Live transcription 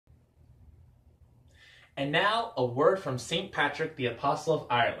And now, a word from St. Patrick, the Apostle of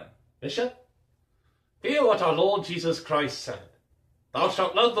Ireland. Bishop? Hear what our Lord Jesus Christ said. Thou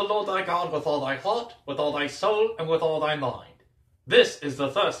shalt love the Lord thy God with all thy heart, with all thy soul, and with all thy mind. This is the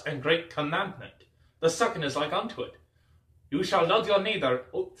first and great commandment. The second is like unto it. You shall love your neighbor.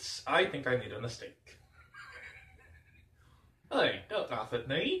 Oops, I think I made a mistake. Hey, don't laugh at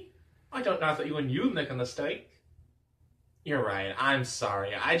me. I don't laugh at you when you make a mistake. You're right, I'm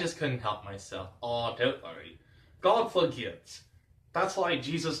sorry. I just couldn't help myself. Oh, don't worry. God forgives. That's why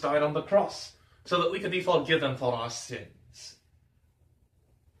Jesus died on the cross, so that we could be forgiven for our sins.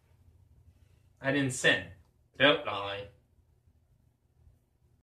 I didn't sin. Don't lie.